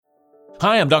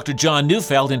Hi, I'm Dr. John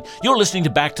Neufeld, and you're listening to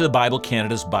Back to the Bible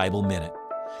Canada's Bible Minute.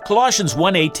 Colossians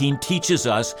 1:18 teaches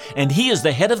us, and he is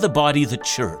the head of the body, the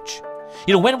church.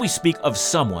 You know, when we speak of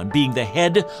someone being the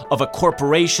head of a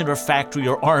corporation or factory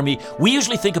or army, we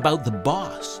usually think about the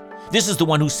boss. This is the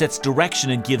one who sets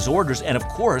direction and gives orders, and of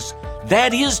course,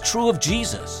 that is true of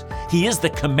Jesus. He is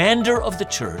the commander of the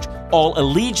church. All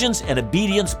allegiance and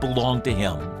obedience belong to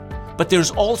him. But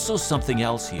there's also something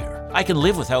else here. I can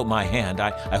live without my hand.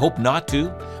 I hope not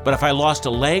to, but if I lost a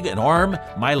leg, an arm,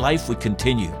 my life would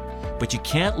continue. But you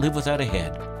can't live without a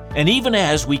head. And even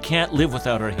as we can't live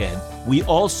without our head, we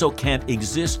also can't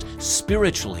exist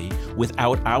spiritually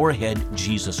without our head,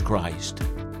 Jesus Christ.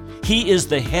 He is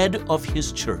the head of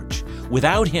his church.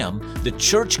 Without him, the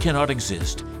church cannot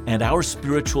exist, and our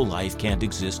spiritual life can't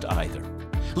exist either.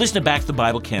 Listen to Back to the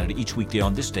Bible Canada each weekday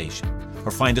on this station,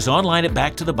 or find us online at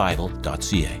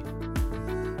backtothebible.ca.